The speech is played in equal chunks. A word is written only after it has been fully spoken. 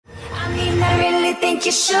think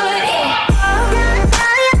you should, yeah.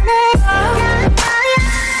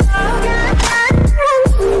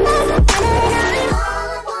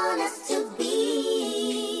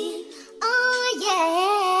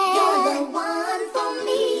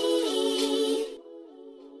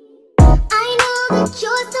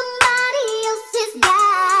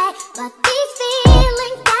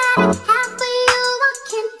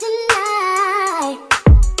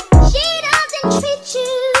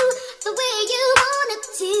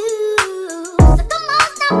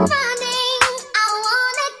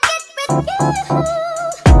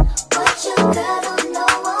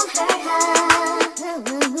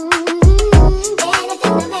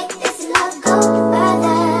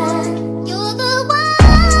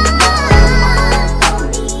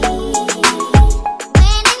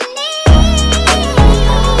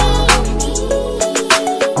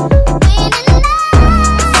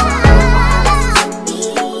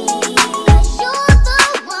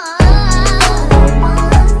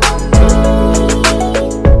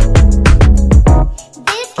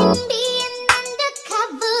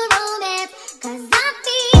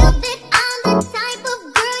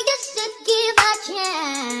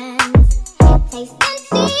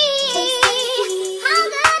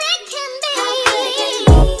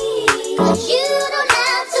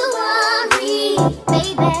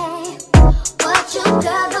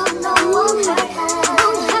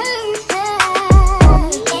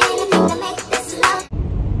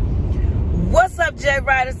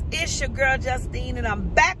 It's your girl Justine, and I'm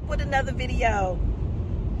back with another video.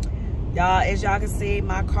 Y'all, as y'all can see,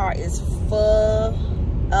 my car is full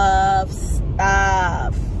of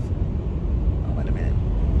stuff. Oh, wait a minute.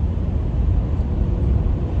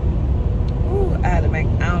 Ooh, I had to make,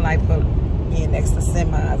 I don't like putting in next to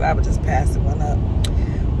semis. I would just pass one up.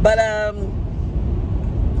 But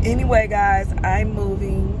anyway, guys, I'm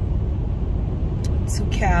moving to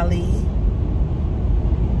Cali.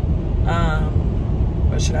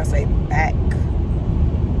 What should I say?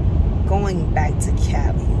 Going back to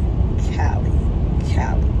Cali.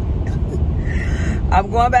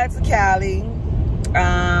 I'm going back to Cali.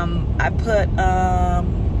 I put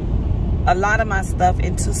a lot of my stuff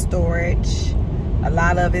into storage. A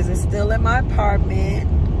lot of it is still in my apartment.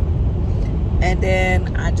 And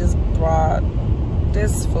then I just brought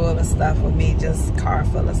this full of stuff with me, just car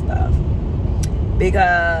full of stuff.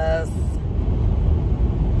 Because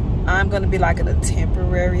I'm gonna be like in a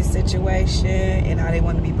temporary situation, and I didn't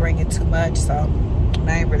want to be bringing too much, so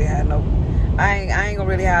I ain't really had no. I ain't gonna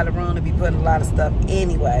really have the room to be putting a lot of stuff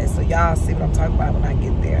anyway. So y'all see what I'm talking about when I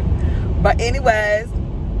get there. But anyways,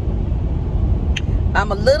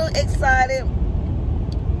 I'm a little excited,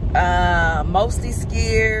 mostly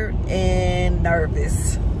scared and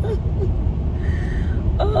nervous.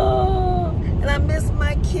 Oh, and I miss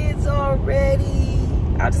my kids already.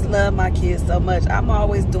 I just love my kids so much. I'm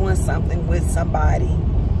always doing something with somebody,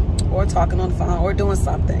 or talking on the phone, or doing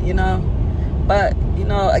something, you know. But, you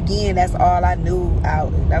know, again, that's all I knew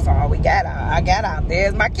out. That's all we got out. I got out.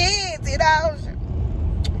 There's my kids, you know.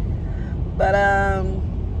 But,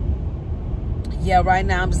 yeah, right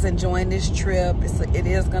now I'm just enjoying this trip. It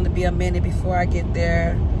is going to be a minute before I get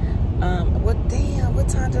there. What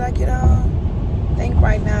time did I get on? I think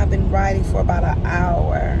right now I've been riding for about an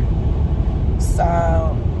hour. So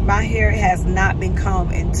my hair has not been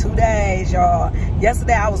combed in 2 days, y'all.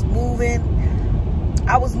 Yesterday I was moving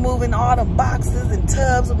all the boxes and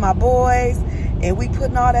tubs with my boys, and we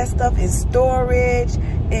putting all that stuff in storage.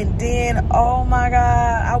 And then, oh my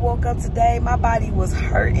God, I woke up today, my body was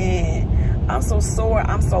hurting. I'm so sore,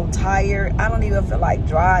 I'm so tired. I don't even feel like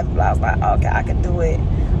driving. But I was like, okay, I can do it.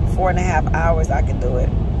 4.5 hours, I can do it.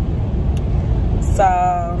 So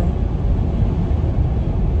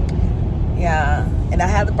yeah, and I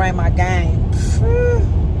had to bring my game.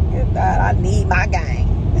 I need my game.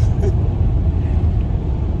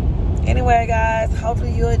 Anyway, guys,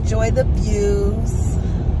 hopefully you enjoy the views,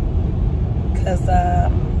 because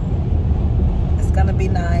it's gonna be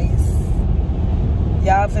nice.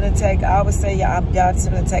 Y'all finna take, I always say y'all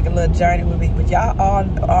finna take a little journey with me, but y'all all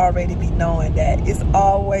already be knowing that it's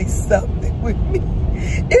always something with me.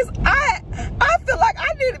 I feel like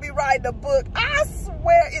I need to be writing a book. I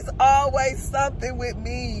swear it's always something with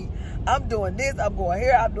me. I'm doing this, I'm going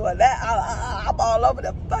here, I'm doing that. I'm all over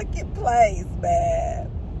the fucking place, man.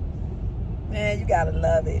 Man, you gotta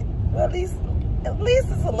love it. Well, at least it's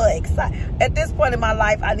a little exciting. At this point in my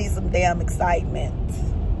life, I need some damn excitement.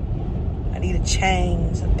 I need a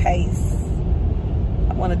change of pace.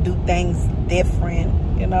 I want to do things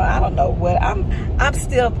different. You know, I don't know what I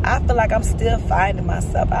feel like I'm still finding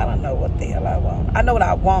myself. I don't know what the hell I want. I know what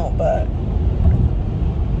I want, but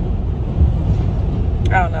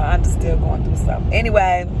I don't know. I'm just still going through something.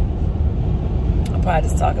 Anyway, I'm probably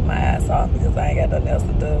just talking my ass off because I ain't got nothing else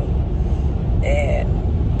to do.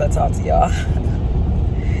 And but talk to y'all.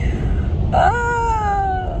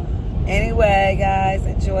 Anyway, guys,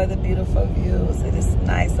 enjoy the beautiful views. It is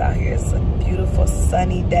nice out here. It's a beautiful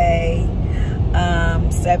sunny day.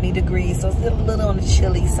 70 degrees, so it's a little on the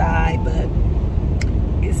chilly side, but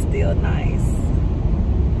it's still nice.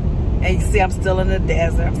 And you see I'm still in the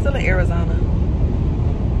desert. I'm still in Arizona.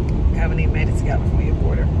 I haven't even made it to California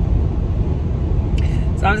border.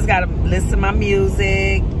 So I just gotta listen to my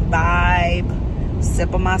music, vibe,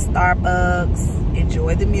 sip on my Starbucks,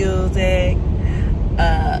 enjoy the music,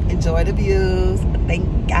 enjoy the views.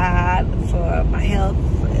 Thank God for my health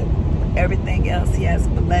and everything else He has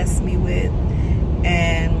blessed me with.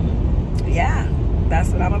 And yeah, that's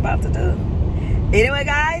what I'm about to do. Anyway,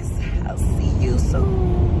 guys, I'll see you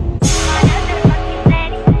soon.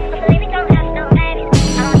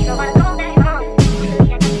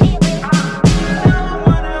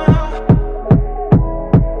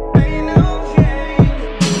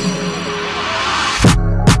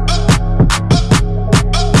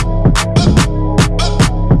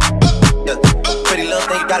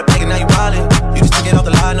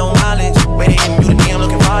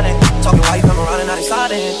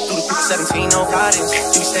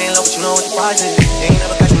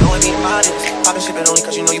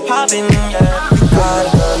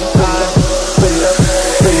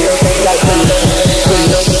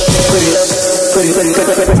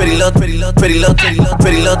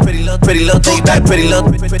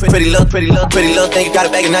 Pretty little thing, you got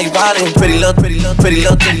it back and now you wildin'. Pretty little.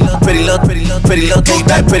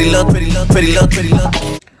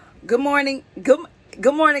 Good morning.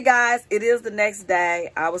 Good morning, guys. It is the next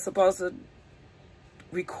day. I was supposed to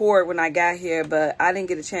record when I got here, but I didn't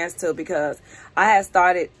get a chance to because I had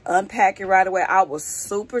started unpacking right away. I was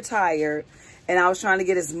super tired and I was trying to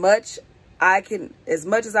get as much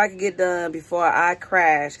as I could get done before I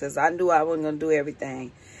crashed because I knew I wasn't going to do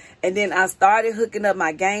everything. And then I started hooking up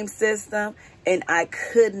my game system and I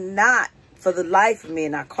could not for the life of me,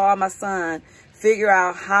 and I called my son, figure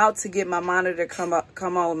out how to get my monitor come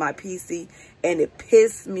on with my PC, and it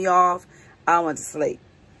pissed me off. I went to sleep.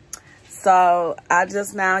 So I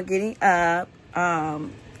just now getting up.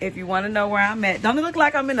 If you want to know where I'm at, don't it look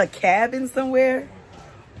like I'm in a cabin somewhere?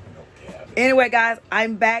 Anyway, guys,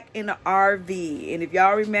 I'm back in the RV. And if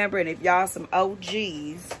y'all remember, and if y'all some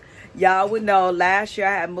OGs, y'all would know last year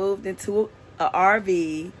I had moved into an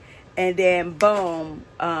RV. And then, boom,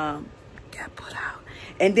 got put out.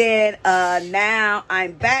 And then now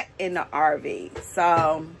I'm back in the RV.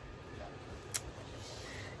 So,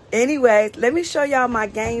 anyways, let me show y'all my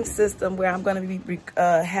game system where I'm going to be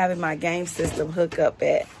having my game system hook up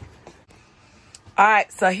at. All right,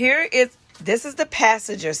 so this is the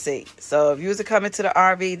passenger seat. So if you was coming to the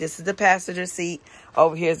RV, this is the passenger seat.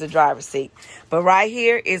 Over here is the driver's seat. But right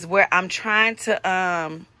here is where I'm trying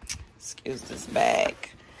to, excuse this bag.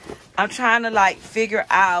 I'm trying to like figure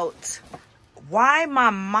out why my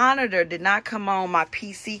monitor did not come on, my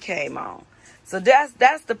PC came on. So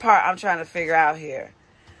that's the part I'm trying to figure out here.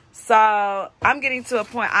 So I'm getting to a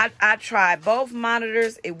point, I tried both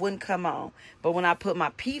monitors, it wouldn't come on. But when I put my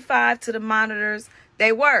P5 to the monitors,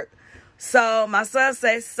 they work. So my son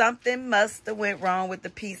says something must have went wrong with the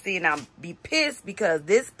PC, and I'll be pissed because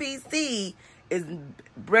this PC is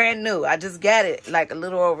brand new. I just got it like a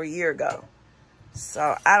little over a year ago.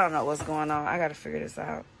 So I don't know what's going on. I got to figure this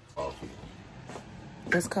out. Coffee.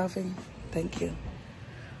 This coffee? Thank you.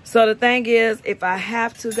 So the thing is, if I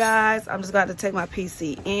have to, guys, I'm just going to take my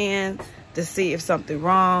PC in to see if something's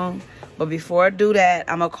wrong. But before I do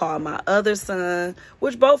that, I'm going to call my other son,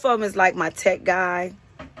 which both of them is like my tech guy.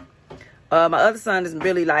 My other son is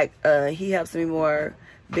really like, he helps me more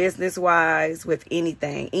business-wise with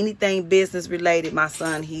anything business-related. My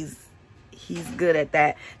son, he's good at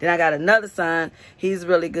that. Then I got another son. He's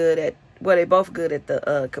really good at, well, they both good at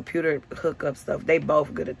the computer hookup stuff. They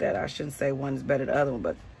both good at that. I shouldn't say one is better than the other one,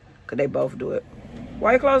 but because they both do it.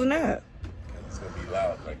 Why are you closing that? It's going to be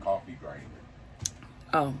loud like coffee grinder.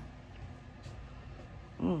 Oh.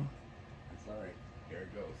 It's all right. There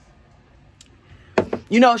it goes.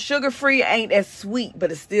 You know, sugar-free ain't as sweet,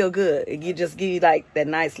 but it's still good. It just give you like that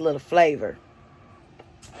nice little flavor.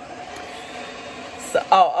 So,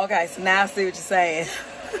 oh, okay. So now I see what you're saying.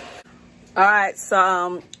 All right.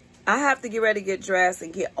 So, I have to get ready to get dressed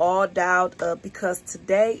and get all dialed up because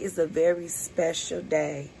today is a very special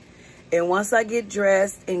day. And once I get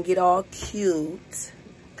dressed and get all cute,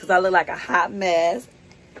 because I look like a hot mess.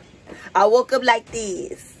 I woke up like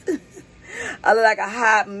this. I look like a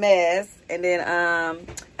hot mess. And then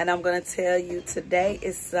And I'm going to tell you, today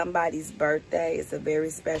is somebody's birthday. It's a very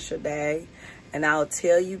special day. And I'll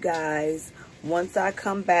tell you guys once I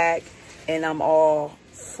come back and I'm all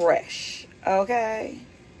fresh. Okay?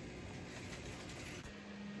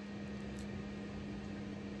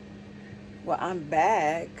 Well, I'm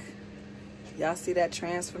back. Y'all see that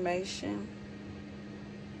transformation?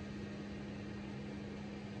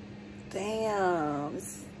 Damn.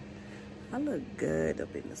 I look good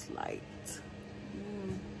up in this light.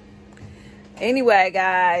 Anyway,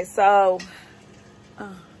 guys, so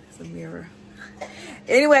it's a mirror.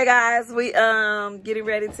 Anyway, guys, we getting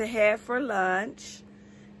ready to head for lunch,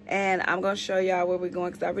 and I'm gonna show y'all where we're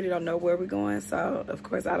going because I really don't know where we're going. So of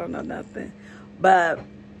course I don't know nothing, but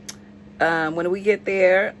when we get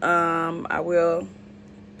there, I will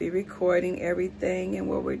be recording everything and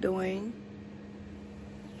what we're doing.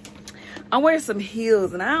 I'm wearing some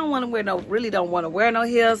heels, and I don't want to wear really don't want to wear no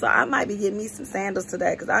heels, so I might be getting me some sandals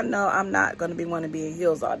today because I know I'm not going to be wanting to be in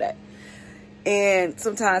heels all day. And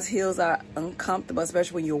sometimes heels are uncomfortable,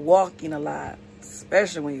 especially when you're walking a lot,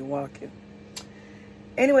 especially when you're walking.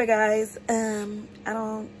 Anyway, guys, oh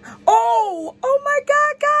my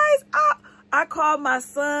God, guys, I called my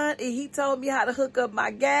son, and he told me how to hook up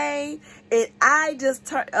my game, and I just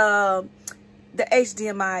turned, the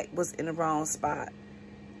HDMI was in the wrong spot.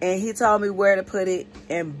 And he told me where to put it,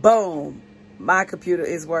 and boom, my computer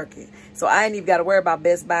is working. So I ain't even got to worry about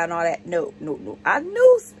Best Buy and all that. No. I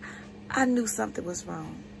knew something was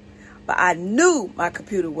wrong, but I knew my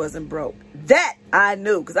computer wasn't broke. That I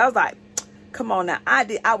knew, because I was like, come on now.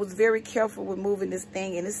 I was very careful with moving this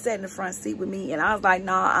thing, and it's sat in the front seat with me, and I was like,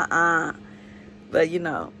 nah, But, you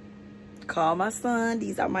know, call my son.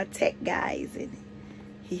 These are my tech guys, and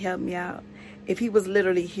he helped me out. If he was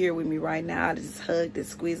literally here with me right now, I'd just hugged and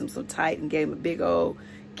squeezed him so tight and gave him a big old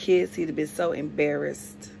kiss. He'd have been so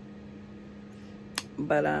embarrassed.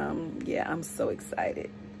 But, yeah, I'm so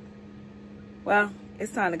excited. Well,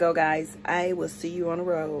 it's time to go, guys. I will see you on the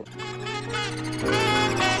road.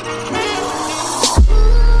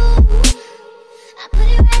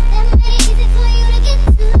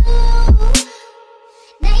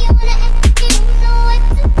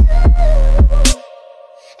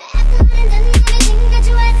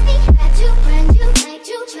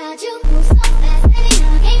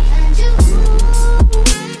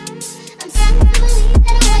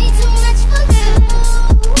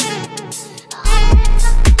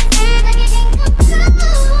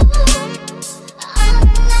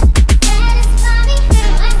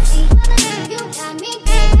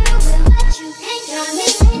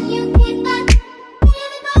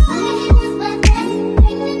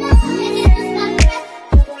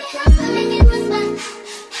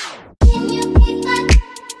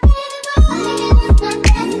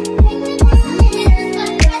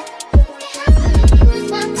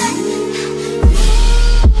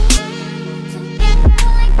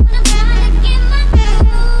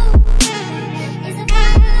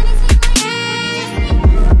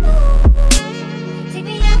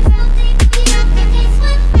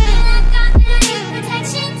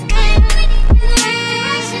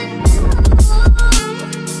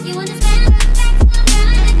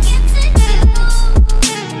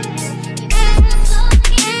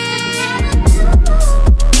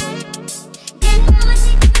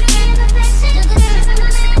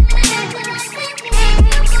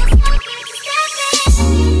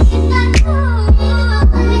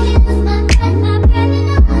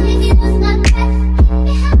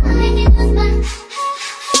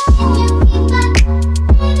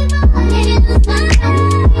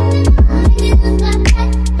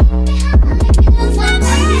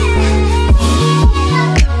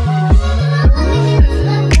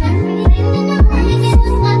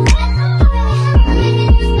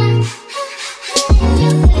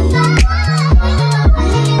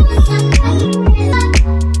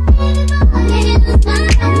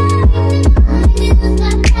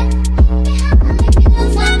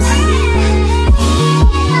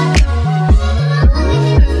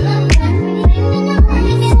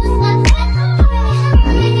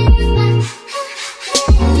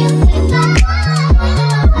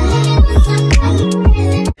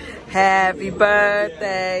 Happy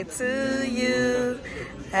birthday to you.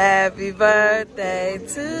 Happy birthday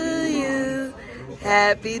to you.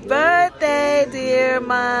 Happy birthday, dear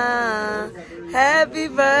Mom. Happy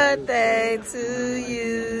birthday to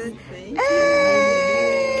you.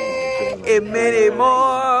 Hey, and many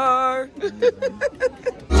more.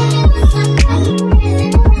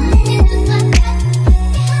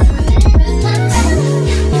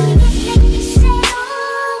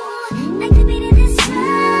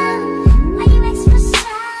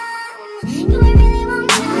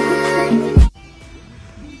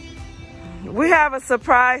 have a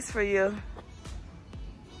surprise for you.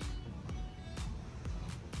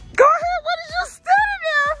 Go ahead, what is you standing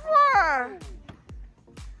there for?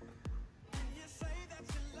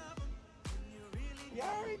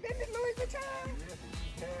 Y'all already been to Louis Vuitton?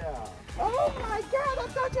 Yeah. Oh my God, I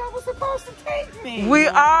thought y'all was supposed to take me. We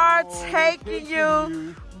are taking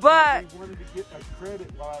you, but... We wanted to get a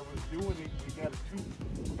credit while I was doing it. We got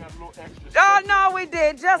a little extra. Oh, no, we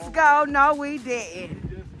didn't. Just go. No, we didn't.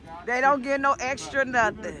 They don't get no extra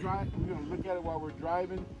nothing. We're going to look at it while we're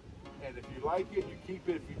driving. And if you like it, you keep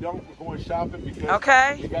it. If you don't, we're going shopping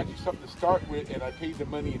because we got you something to start with, and I paid the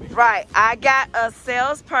money in it. Right. I got a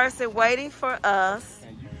salesperson waiting for us.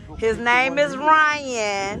 His name is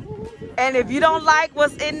Ryan. And if you don't like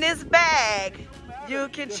what's in this bag, you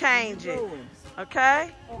can change it.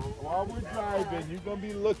 Okay? While we're driving, you're going to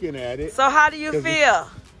be looking at it. So how do you feel?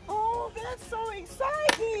 Oh, that's so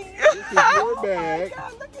exciting. This is your bag. Oh my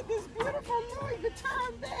God, look at this beautiful Louis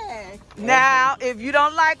Vuitton bag. Now, if you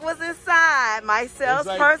don't like what's inside, my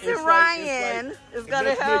salesperson Ryan is going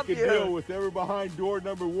to help you. Let's make a deal with whoever behind door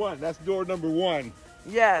number 1. That's door number 1.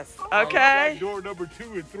 Yes, okay. Door number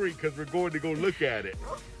 2 and 3 because we're going to go look at it.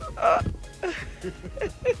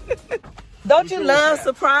 Don't you love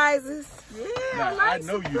surprises? Yeah, I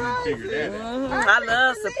know you didn't figure that out. I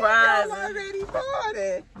love surprises. I already bought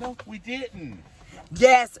it. No, we didn't.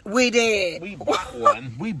 Yes, we did. We bought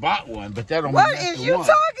one. We bought one, but that don't What mean that's is the you one.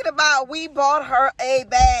 talking about? We bought her a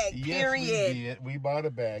bag, Yes, period. we did. We bought a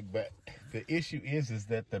bag, but the issue is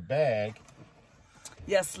that the bag.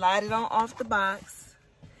 Yeah, slide it on off the box.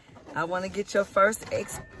 I want to get your first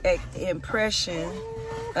impression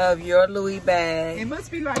of your Louis bag It must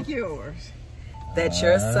be like yours. that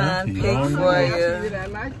your son you picked don't for know. you. I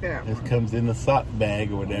like that one. It comes in the sock bag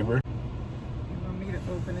or whatever. You want me to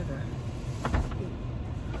open it up?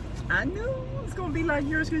 I knew it was going to be like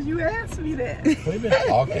yours because you asked me that. We've been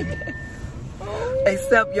talking.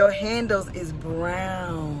 Except your handles is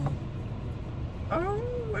brown. Oh,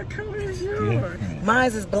 what color is yours?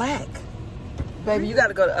 Mine is black. Baby, you got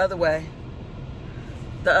to go the other way.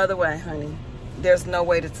 The other way, honey. There's no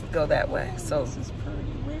way to go that way. So, This is pretty.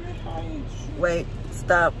 Where are you? wait,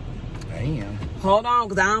 stop. Damn. Hold on,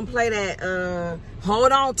 because I don't play that,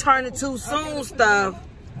 hold on, turn it too soon stuff.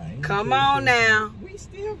 Come on now. We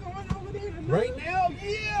still going over there to Right now?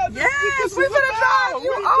 Yeah. Yes, we're going to drive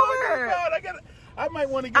you over. I might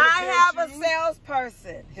want to get I have a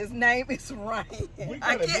salesperson. His name is Ryan. We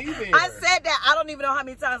gotta be there. I said that. I don't even know how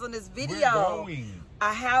many times on this video. We're going.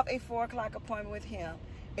 I have a 4 o'clock appointment with him.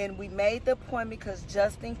 And we made the appointment because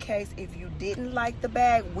just in case if you didn't like the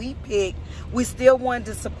bag we picked, we still wanted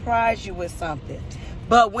to surprise you with something.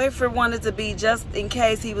 But Winfred wanted to be just in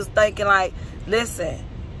case. He was thinking like, listen,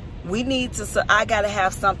 we need to, I got to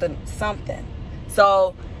have something.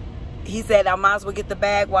 So he said, I might as well get the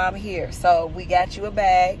bag while I'm here. So we got you a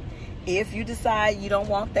bag. If you decide you don't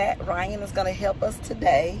want that, Ryan is going to help us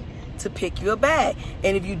today to pick you a bag.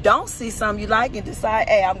 And if you don't see something you like and decide,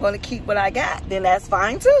 hey, I'm going to keep what I got, then that's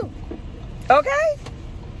fine too. Okay?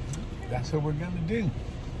 That's what we're going to do.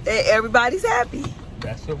 Everybody's happy.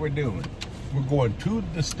 That's what we're doing. We're going to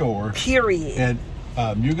the store. Period. And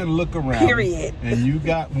you're going to look around. Period. And you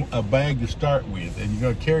got a bag to start with. And you're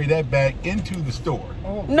going to carry that bag into the store.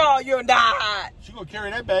 Oh. No, you're not. She's going to carry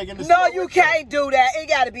that bag in the store. No, you can't do that. It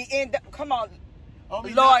got to be in the, come on.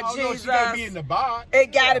 Lord Jesus. She got to be in the box.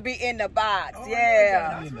 It got to be in the box. Oh,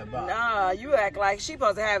 yeah. In the box. Nah, you act like she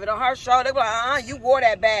supposed to have it on her shoulder. They be like, you wore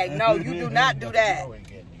that bag. No, you do not do that. No, we can't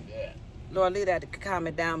do that. Lord, leave that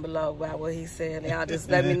comment down below about what he said. Y'all just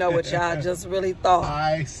let me know what y'all just really thought.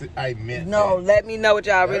 I meant No, that. let me know what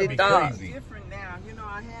y'all That'd really be thought. crazy. Different now. You know,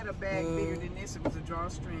 I had a bag bigger than this. It was a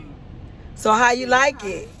drawstring. So how you like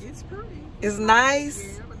it? It's pretty. It's nice?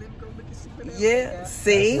 Yeah, but let me go look and see what else Yeah, we got.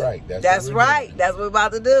 see? That's right. That's That's what we're right. doing. That's what we're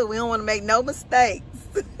about to do. We don't want to make no mistakes.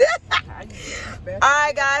 How you doing? All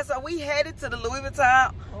right, guys. So we headed to the Louis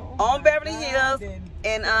Vuitton on Beverly Hills.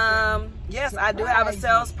 And yes, I do have a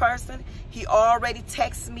salesperson. He already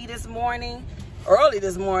texted me this morning, early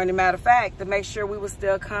this morning, matter of fact, to make sure we were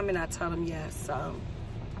still coming. I told him yes. So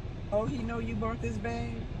Oh, he know you bought this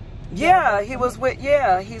bag? yeah, he was with,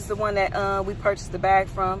 he's the one that we purchased the bag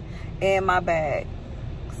from and my bag.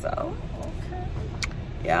 So Okay.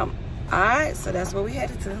 yeah. All right, so that's where we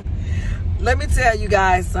headed to. Let me tell you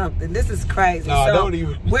guys something. This is crazy. No, so don't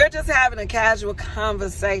even. We're just having a casual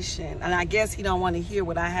conversation, and I guess he don't want to hear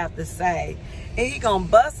what I have to say. And he gonna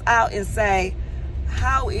bust out and say,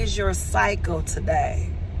 "How is your cycle today?"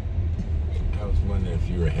 I was wondering if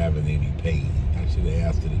you were having any pain. I should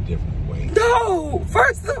have asked it a different way. No,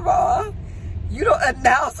 first of all, you don't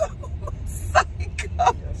announce my cycle.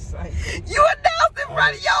 Your cycle. You announce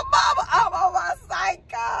front of your mama. Oh, my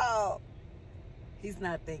psycho. He's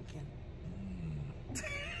not thinking.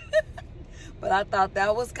 But I thought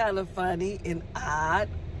that was kind of funny and odd.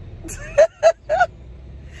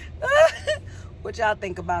 What y'all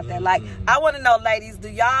think about that? Like, I want to know, ladies, do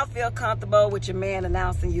y'all feel comfortable with your man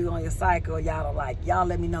announcing you on your cycle? Or y'all don't like? Y'all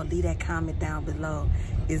let me know. Leave that comment down below.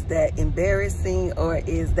 Is that embarrassing or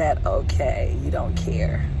is that okay? You don't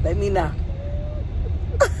care. Let me know.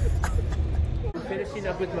 Finishing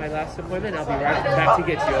up with my last appointment. I'll be right back to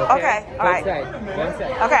get you, okay? Okay, all right. One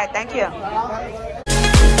side. Okay, thank you.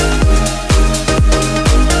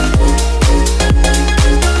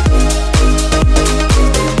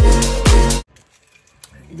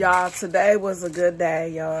 Y'all, today was a good day,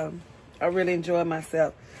 y'all. I really enjoyed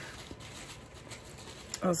myself.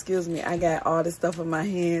 Oh, excuse me. I got all this stuff in my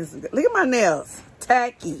hands. Look at my nails.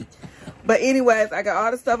 Tacky. But anyways, I got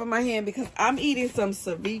all this stuff in my hand because I'm eating some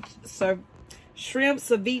shrimp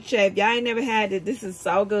ceviche. If y'all ain't never had it, this is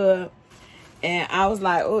so good. And I was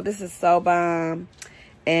like, oh, this is so bomb.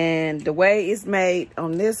 And the way it's made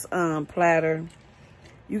on this platter,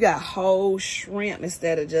 you got whole shrimp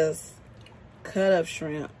instead of just cut up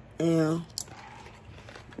shrimp. Yeah.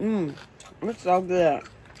 It's so good.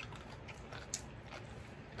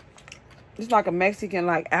 It's like a Mexican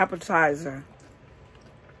like appetizer.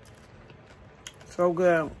 So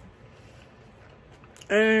good.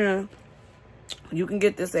 And you can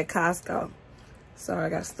get this at Costco. Sorry, I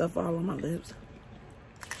got stuff all on my lips.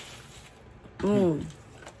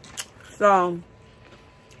 So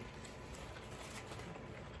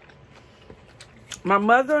my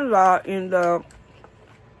mother-in-law ended up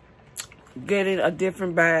getting a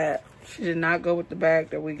different bag. She did not go with the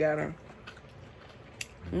bag that we got her.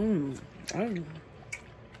 And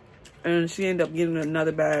she ended up getting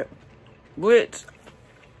another bag, which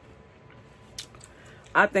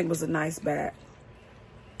I think was a nice bag.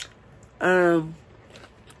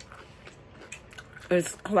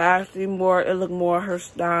 It's classy, more, it looked more her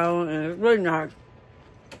style, and it's really nice.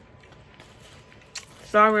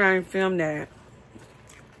 Sorry I didn't film that.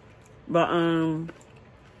 But,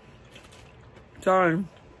 sorry.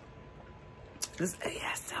 This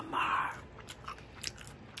ASMR.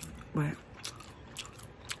 Wait.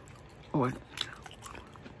 Oh, wait.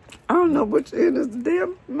 I don't know which end is the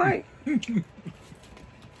damn mic.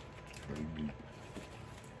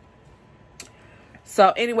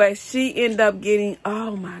 So, anyway, she ended up getting,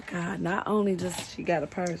 oh my God, not only just she got a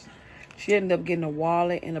purse, she ended up getting a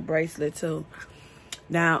wallet and a bracelet too.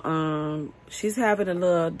 Now, she's having a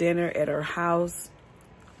little dinner at her house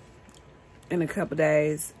in a couple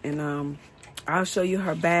days. And I'll show you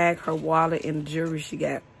her bag, her wallet, and the jewelry she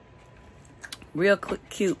got. Real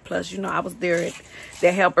cute. Plus, you know, I was there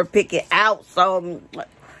to help her pick it out. So,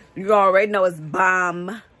 you already know it's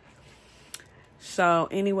bomb. So,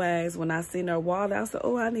 anyways, when I seen her wallet, I said,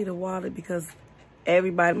 oh, I need a wallet because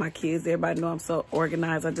everybody, my kids, everybody know I'm so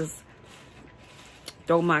organized. I just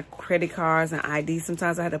throw my credit cards and ID.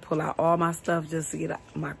 Sometimes I had to pull out all my stuff just to get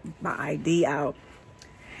my ID out.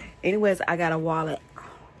 Anyways, I got a wallet.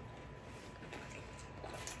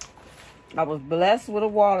 I was blessed with a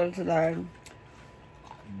wallet today.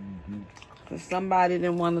 Because somebody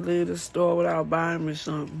didn't want to leave the store without buying me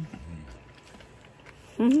something.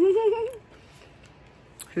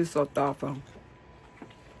 He's so thoughtful.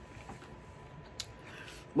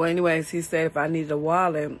 Well, anyways, he said if I needed a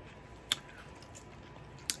wallet,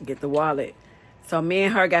 get the wallet. So me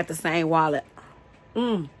and her got the same wallet.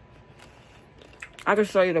 I can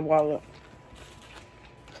show you the wallet.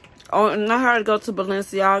 Oh, and I had to go to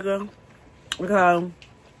Balenciaga because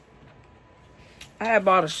I had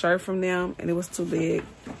bought a shirt from them and it was too big.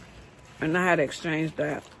 And I had to exchange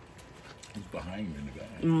that. It's behind me in the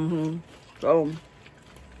bag. So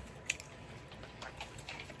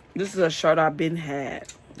this is a shirt I've been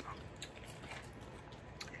had.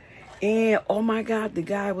 And oh my God, the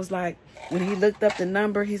guy was like, when he looked up the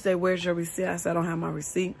number, he said, where's your receipt? I said, I don't have my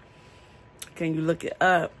receipt. Can you look it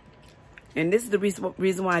up? And this is the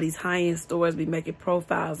reason why these high-end stores be making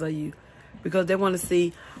profiles of you. Because they want to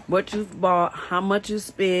see what you've bought, how much you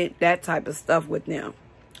spent, that type of stuff with them.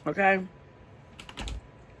 Okay?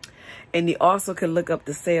 And he also can look up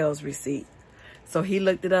the sales receipt. So he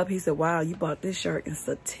looked it up. He said, wow, you bought this shirt in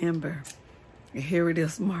September. And here it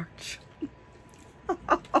is, March.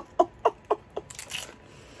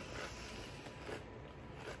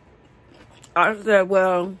 I said,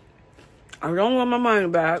 well, I don't want my money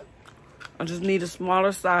back. I just need a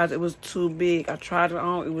smaller size. It was too big. I tried it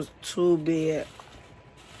on. It was too big.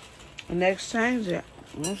 And they exchanged it.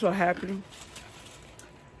 I'm so happy.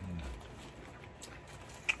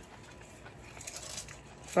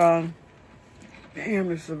 So, Damn,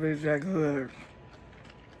 this will be that good.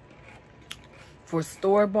 For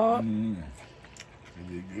store-bought?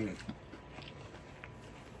 Really good.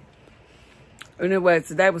 Anyway,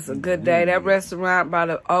 today was a good day. That restaurant by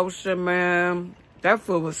the ocean, man. That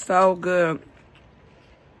food was so good.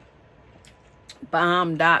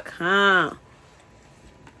 Bomb.com.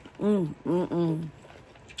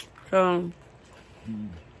 So,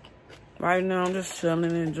 right now I'm just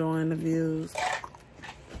chilling, enjoying the views.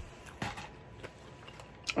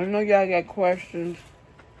 I know y'all got questions.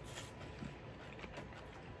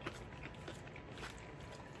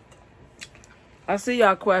 I see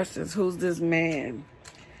y'all questions. Who's this man?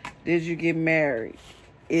 Did you get married?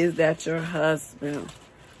 Is that your husband?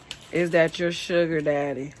 Is that your sugar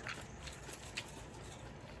daddy?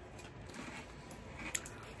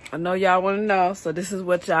 I know y'all want to know, so this is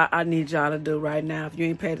what I need y'all to do right now. If you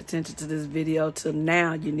ain't paid attention to this video till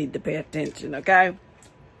now, you need to pay attention, okay?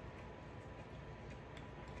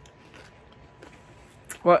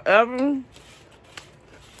 Whatever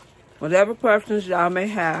questions y'all may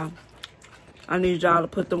have, I need y'all to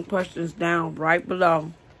put them questions down right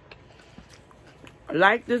below.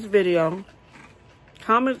 Like this video.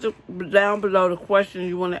 Comment down below the questions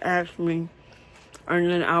you want to ask me. And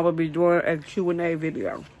then I will be doing a Q&A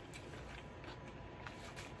video.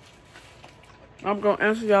 I'm going to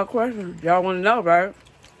answer y'all questions. Y'all want to know, right?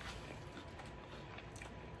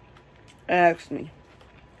 Ask me.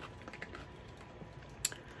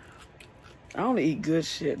 I only eat good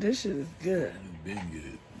shit. This shit is good. It's been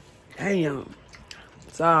good. Damn.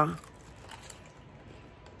 So,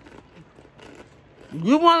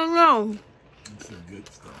 you want to know? It's some good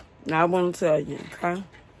stuff. I want to tell you, okay?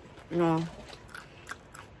 You know.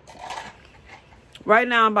 Right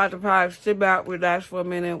now, I'm about to probably sit back, relax for a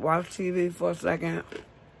minute, watch TV for a second.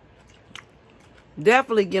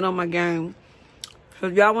 Definitely get on my game. So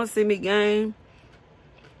if y'all want to see me game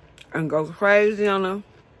and go crazy on the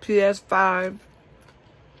PS5,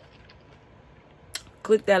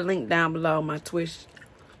 click that link down below, my Twitch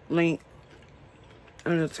link,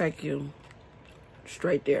 and it'll take you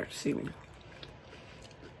straight there to see me.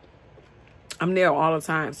 I'm there all the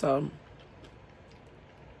time, so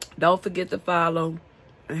don't forget to follow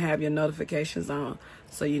and have your notifications on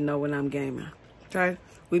so you know when I'm gaming. Okay?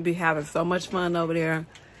 We be having so much fun over there.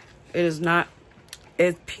 It is not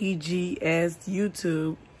as PG as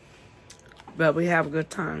YouTube, but we have a good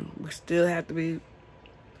time. We still have to be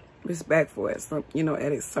respectful at some, you know,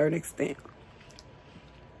 at a certain extent.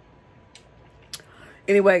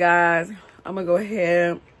 Anyway, guys, I'm gonna go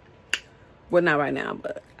ahead. Well, not right now,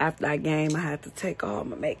 but after I game, I have to take all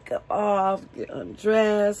my makeup off, get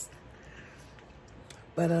undressed.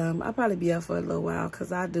 But I'll probably be up for a little while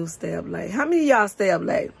because I do stay up late. How many of y'all stay up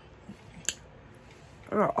late?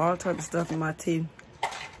 I got all types of stuff in my teeth.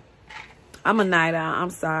 I'm a night owl. I'm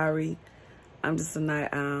sorry. I'm just a night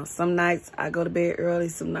owl. Some nights I go to bed early.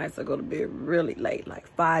 Some nights I go to bed really late, like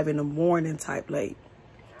 5 in the morning type late.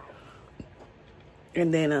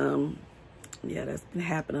 And then, yeah, that's been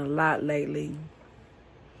happening a lot lately.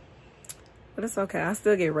 But it's okay. I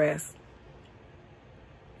still get rest.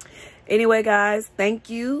 Anyway, guys, thank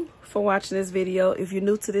you for watching this video. If you're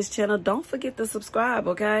new to this channel, don't forget to subscribe,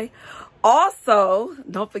 okay? Also,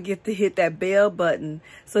 don't forget to hit that bell button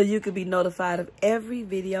so you can be notified of every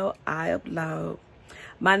video I upload.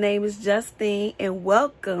 My name is Justine, and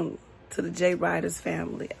welcome to the J Riders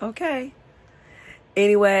family, okay?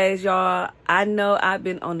 Anyways, y'all, I know I've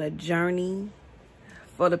been on a journey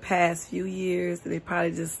for the past few years, and it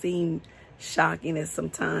probably just seemed shocking at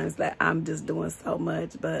sometimes that I'm just doing so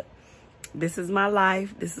much, but this is my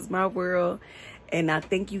life, this is my world, and I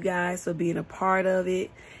thank you guys for being a part of it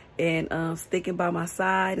and sticking by my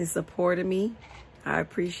side and supporting me. I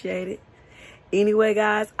appreciate it. Anyway,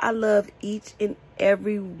 guys, I love each and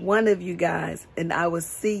every one of you guys, and I will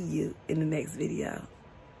see you in the next video.